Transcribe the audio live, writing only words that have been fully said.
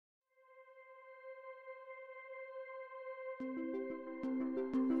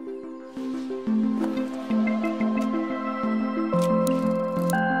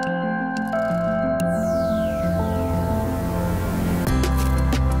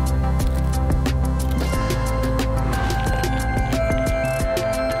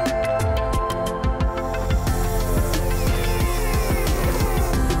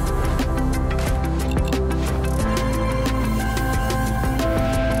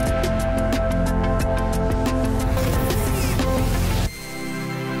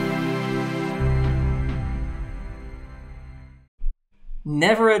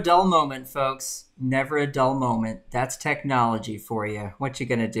Never a dull moment, folks. Never a dull moment. That's technology for you. What you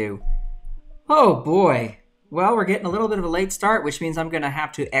gonna do? Oh boy. Well, we're getting a little bit of a late start, which means I'm gonna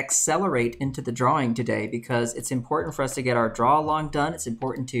have to accelerate into the drawing today because it's important for us to get our draw along done. It's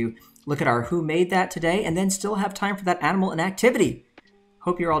important to look at our who made that today and then still have time for that animal and activity.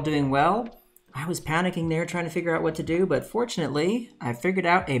 Hope you're all doing well. I was panicking there trying to figure out what to do, but fortunately I figured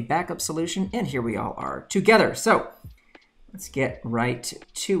out a backup solution and here we all are together. So let's get right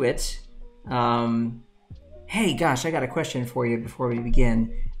to it. Hey, gosh, I got a question for you before we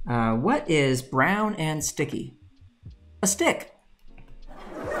begin. What is brown and sticky? A stick.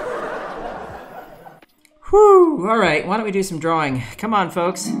 Whew, all right, why don't we do some drawing? Come on,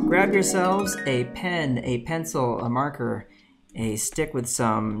 folks, grab yourselves a pen, a pencil, a marker, a stick with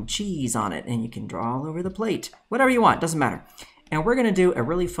some cheese on it, and you can draw all over the plate. Whatever you want, doesn't matter. And we're gonna do a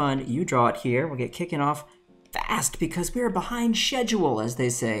really fun you draw it here. We'll get kicking off fast because we're behind schedule, as they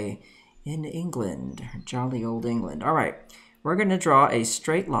say in England, jolly old England. All right, we're going to draw a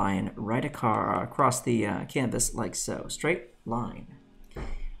straight line right across the canvas like so. Straight line.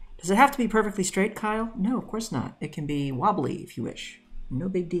 Does it have to be perfectly straight, Kyle? No, of course not. It can be wobbly if you wish. No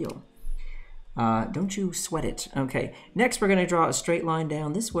big deal. Don't you sweat it. Okay, next we're going to draw a straight line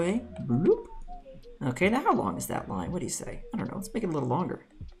down this way. Bloop. Okay, now how long is that line? What do you say? I don't know. Let's make it a little longer.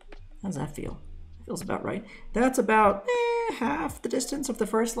 How does that feel? Feels about right. That's about half the distance of the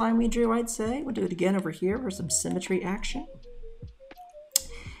first line we drew, I'd say. We'll do it again over here for some symmetry action.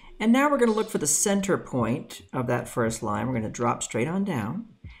 And now we're going to look for the center point of that first line. We're going to drop straight on down.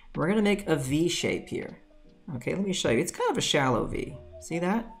 We're going to make a V shape here. Okay, let me show you. It's kind of a shallow V. See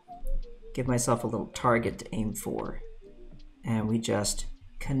that? Give myself a little target to aim for. And we just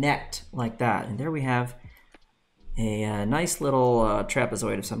connect like that. And there we have a nice little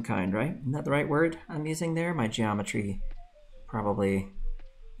trapezoid of some kind, right? Isn't that the right word I'm using there? My geometry probably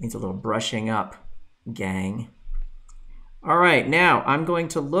needs a little brushing up, gang. All right, now I'm going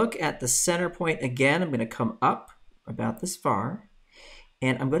to look at the center point again. I'm going to come up about this far,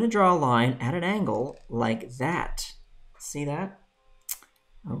 and I'm going to draw a line at an angle like that. See that?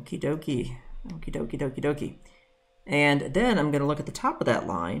 Okie dokie, okie dokie dokie dokie. And then I'm going to look at the top of that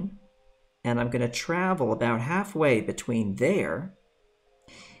line, and I'm going to travel about halfway between there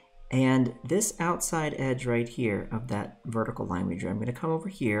and this outside edge right here of that vertical line we drew. I'm going to come over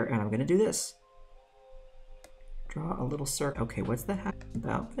here and I'm going to do this. Draw a little circle. Okay, what's that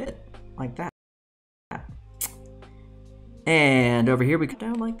about fit? Like that. And over here we go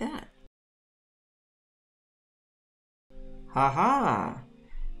down like that. Ha-ha!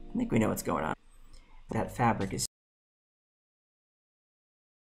 I think we know what's going on. That fabric is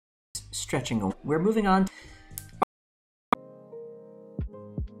stretching. We're moving on.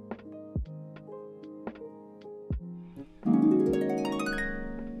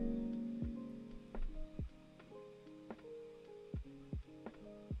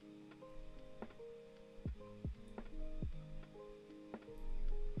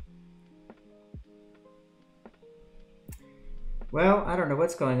 Well, I don't know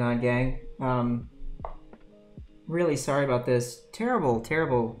what's going on, gang. Really sorry about this. Terrible,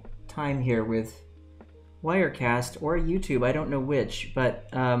 terrible time here with Wirecast or YouTube, I don't know which,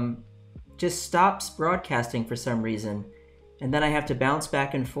 but just stops broadcasting for some reason. And then I have to bounce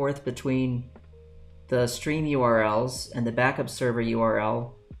back and forth between the stream URLs and the backup server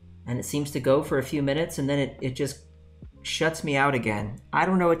URL. And it seems to go for a few minutes and then it just shuts me out again. I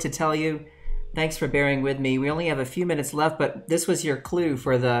don't know what to tell you. Thanks for bearing with me. We only have a few minutes left, but this was your clue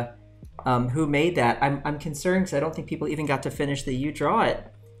for the who made that. I'm concerned because I don't think people even got to finish the you draw it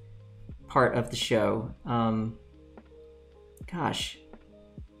part of the show. Gosh.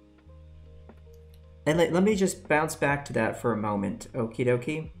 And let me just bounce back to that for a moment. Okie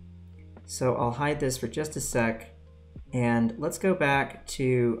dokie. So I'll hide this for just a sec. And let's go back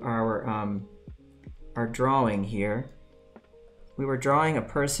to our drawing here. We were drawing a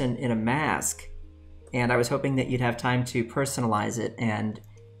person in a mask, and I was hoping that you'd have time to personalize it and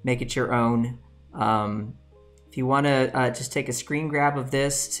make it your own. If you want to just take a screen grab of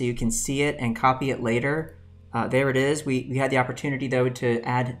this so you can see it and copy it later, there it is. We had the opportunity, though, to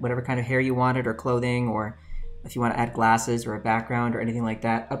add whatever kind of hair you wanted or clothing, or if you want to add glasses or a background or anything like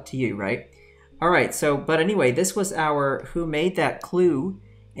that, up to you, right? All right, so, but anyway, this was our who made that clue.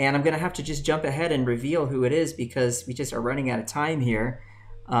 And I'm going to have to just jump ahead and reveal who it is because we just are running out of time here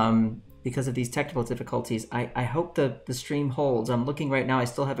because of these technical difficulties. I hope the stream holds. I'm looking right now. I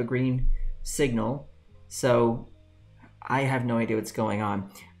still have a green signal. So I have no idea what's going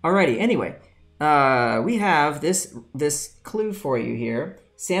on. Alrighty, anyway, we have this clue for you here.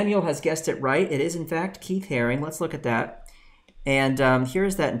 Samuel has guessed it right. It is, in fact, Keith Haring. Let's look at that. And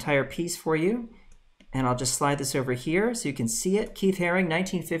here's that entire piece for you. And I'll just slide this over here so you can see it. Keith Haring,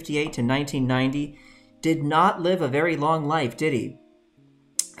 1958 to 1990. Did not live a very long life, did he?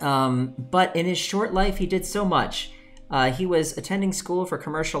 But in his short life, he did so much. He was attending school for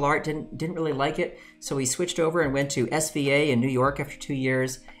commercial art, didn't really like it, so he switched over and went to SVA in New York after 2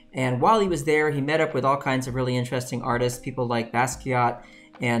 years. And while he was there, he met up with all kinds of really interesting artists, people like Basquiat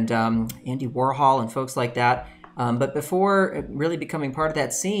and Andy Warhol and folks like that. But before really becoming part of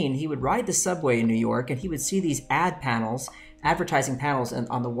that scene, he would ride the subway in New York and he would see these advertising panels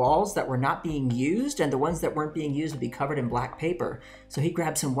on the walls that were not being used, and the ones that weren't being used would be covered in black paper. So he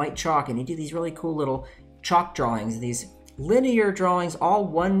grabbed some white chalk and he'd do these really cool little chalk drawings, these linear drawings, all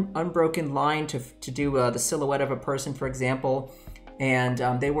one unbroken line to do the silhouette of a person, for example.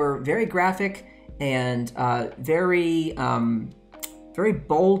 And they were very graphic and very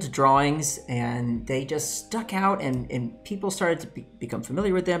bold drawings, and they just stuck out, and people started to become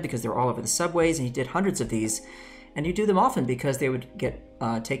familiar with them because they were all over the subways, and he did hundreds of these. And you do them often because they would get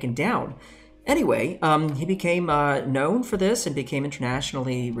taken down. Anyway, he became known for this and became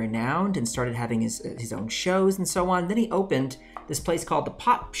internationally renowned and started having his own shows and so on. Then he opened this place called the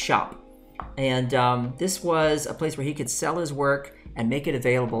Pop Shop. And this was a place where he could sell his work and make it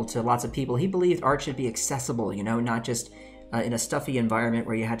available to lots of people. He believed art should be accessible, you know, not just in a stuffy environment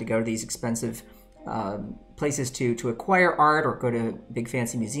where you had to go to these expensive places to acquire art or go to big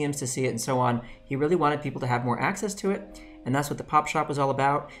fancy museums to see it and so on. He really wanted people to have more access to it, and that's what the Pop Shop was all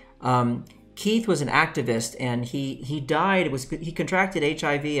about. Keith was an activist, and he died. He contracted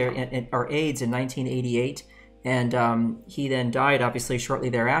HIV or AIDS in 1988, and he then died obviously shortly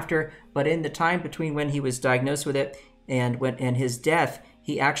thereafter. But in the time between when he was diagnosed with it and his death,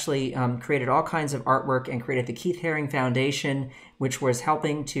 he actually created all kinds of artwork and created the Keith Haring Foundation, which was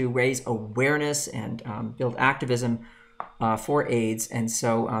helping to raise awareness and build activism for AIDS. And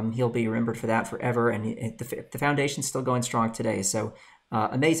so he'll be remembered for that forever. And the foundation's still going strong today. So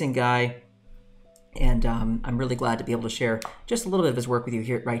amazing guy. And I'm really glad to be able to share just a little bit of his work with you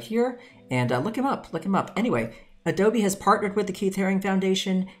here, right here. And look him up. Look him up. Anyway, Adobe has partnered with the Keith Haring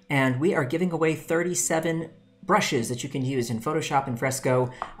Foundation, and we are giving away 37 brushes that you can use in Photoshop and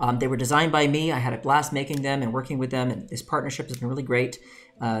Fresco. They were designed by me. I had a blast making them and working with them, and this partnership has been really great.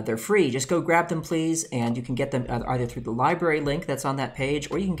 They're free. Just go grab them, please, and you can get them either through the library link that's on that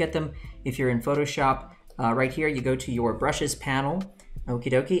page, or you can get them if you're in Photoshop. Right here, you go to your brushes panel,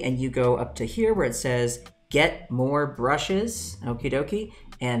 okie dokie, and you go up to here where it says Get More Brushes, okie dokie,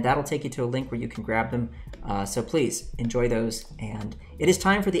 and that'll take you to a link where you can grab them. So please enjoy those. And it is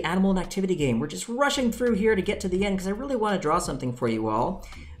time for the animal and activity game. We're just rushing through here to get to the end because I really want to draw something for you all.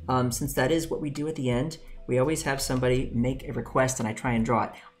 Since that is what we do at the end, we always have somebody make a request and I try and draw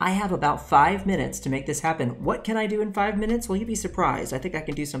it. I have about 5 minutes to make this happen. What can I do in 5 minutes? Well, you'd be surprised. I think I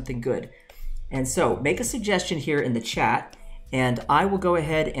can do something good. And so make a suggestion here in the chat, and I will go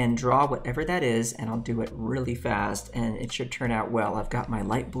ahead and draw whatever that is, and I'll do it really fast, and it should turn out well. I've got my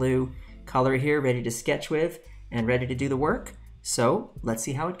light blue color here ready to sketch with and ready to do the work. So let's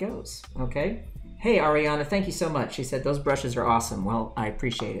see how it goes, okay? Hey, Ariana, thank you so much. She said, those brushes are awesome. Well, I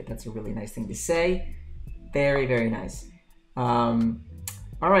appreciate it. That's a really nice thing to say. Very, very nice. All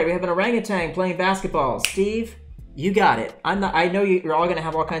right, we have an orangutan playing basketball. Steve, you got it. I know you're all gonna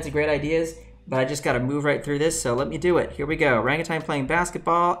have all kinds of great ideas, but I just gotta move right through this, so let me do it. Here we go, orangutan playing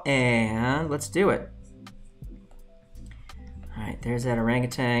basketball, and let's do it. All right, there's that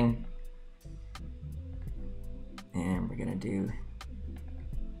orangutan. And we're gonna do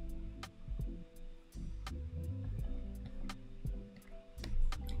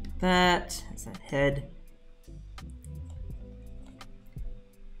that. That's that head.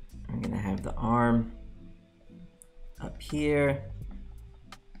 I'm gonna have the arm up here,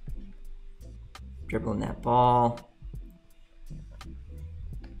 dribbling that ball.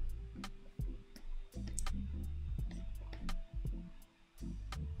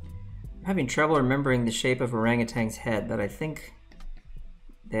 I'm having trouble remembering the shape of orangutan's head, but I think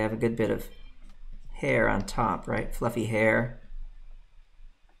they have a good bit of hair on top, right? Fluffy hair.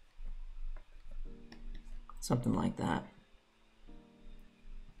 Something like that.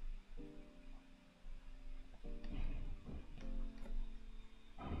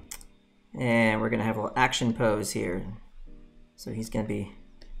 And we're gonna have a little action pose here. So he's gonna be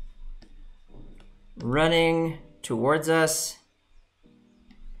running towards us.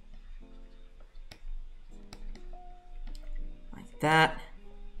 Like that.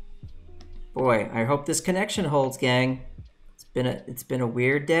 Boy, I hope this connection holds, gang. It's been a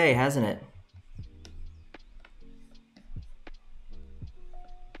weird day, hasn't it?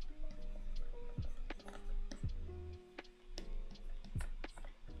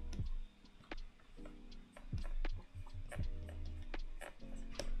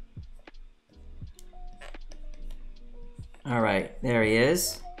 All right, there he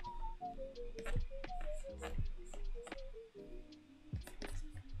is.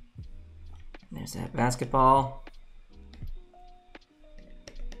 There's that basketball.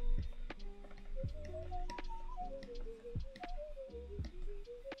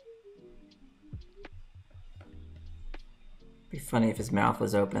 Be funny if his mouth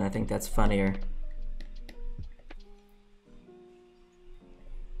was open. I think that's funnier.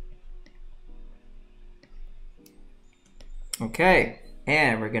 Okay,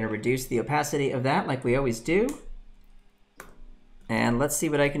 and we're going to reduce the opacity of that like we always do. And let's see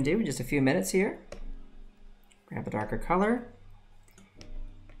what I can do in just a few minutes here. Grab a darker color.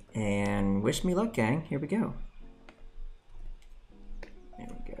 And wish me luck, gang. Here we go. There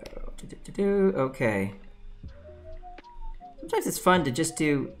we go. Okay. Sometimes it's fun to just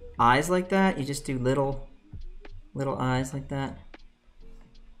do eyes like that. You just do little eyes like that.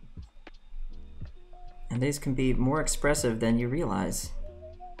 And these can be more expressive than you realize.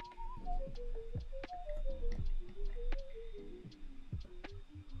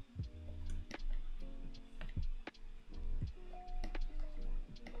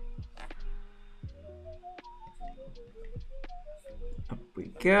 Up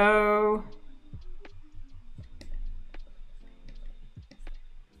we go.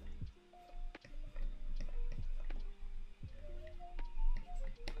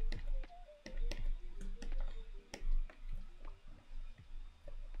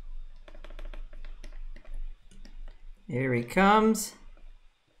 Here he comes.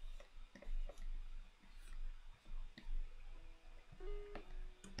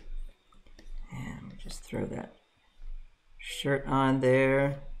 And we'll just throw that shirt on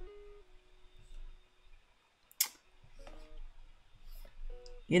there.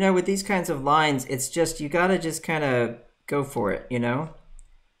 You know, with these kinds of lines, it's just, you gotta just kind of go for it, you know?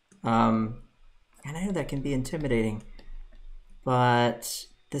 And I know that can be intimidating, but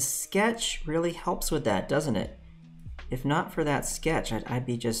the sketch really helps with that, doesn't it? If not for that sketch, I'd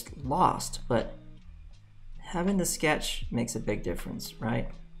be just lost, but having the sketch makes a big difference, right?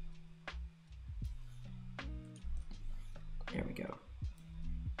 There we go.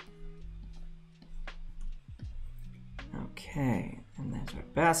 Okay, and there's our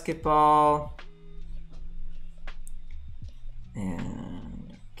basketball.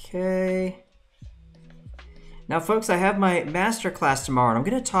 And okay. Now folks, I have my masterclass tomorrow, and I'm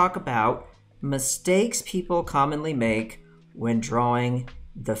going to talk about mistakes people commonly make when drawing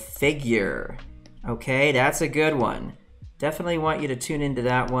the figure. Okay, that's a good one. Definitely want you to tune into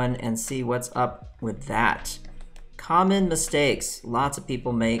that one and see what's up with that. Common mistakes lots of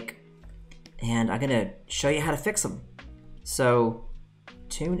people make, and I'm gonna show you how to fix them. So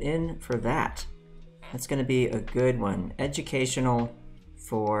tune in for that. That's gonna be a good one. Educational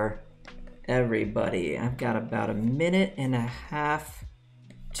for everybody. I've got about a minute and a half,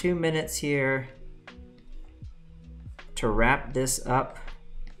 2 minutes here to wrap this up.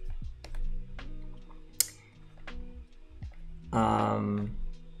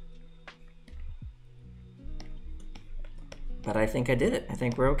 But I think I did it. I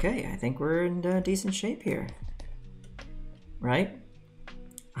think we're okay. I think we're in decent shape here, right?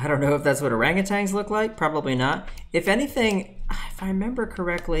 I don't know if that's what orangutans look like. Probably not. If anything, if I remember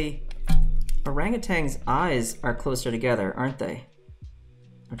correctly, orangutans' eyes are closer together, aren't they?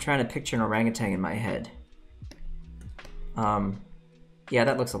 I'm trying to picture an orangutan in my head. Yeah,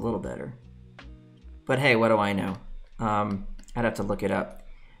 that looks a little better. But hey, what do I know? I'd have to look it up.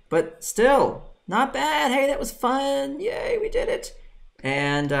 But still, not bad. Hey, that was fun. Yay, we did it.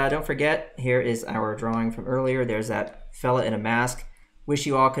 And don't forget, here is our drawing from earlier. There's that fella in a mask. Wish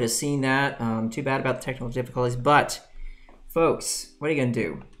you all could have seen that. Too bad about the technical difficulties. But, folks, what are you going to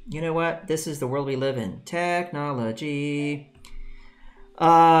do? You know what? This is the world we live in. Technology.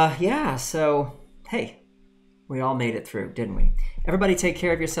 Yeah, so, hey, we all made it through, didn't we? Everybody take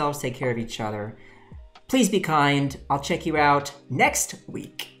care of yourselves. Take care of each other. Please be kind. I'll check you out next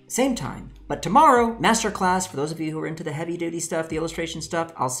week. Same time. But tomorrow, masterclass for those of you who are into the heavy-duty stuff, the illustration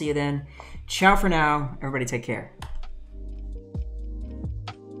stuff. I'll see you then. Ciao for now. Everybody take care.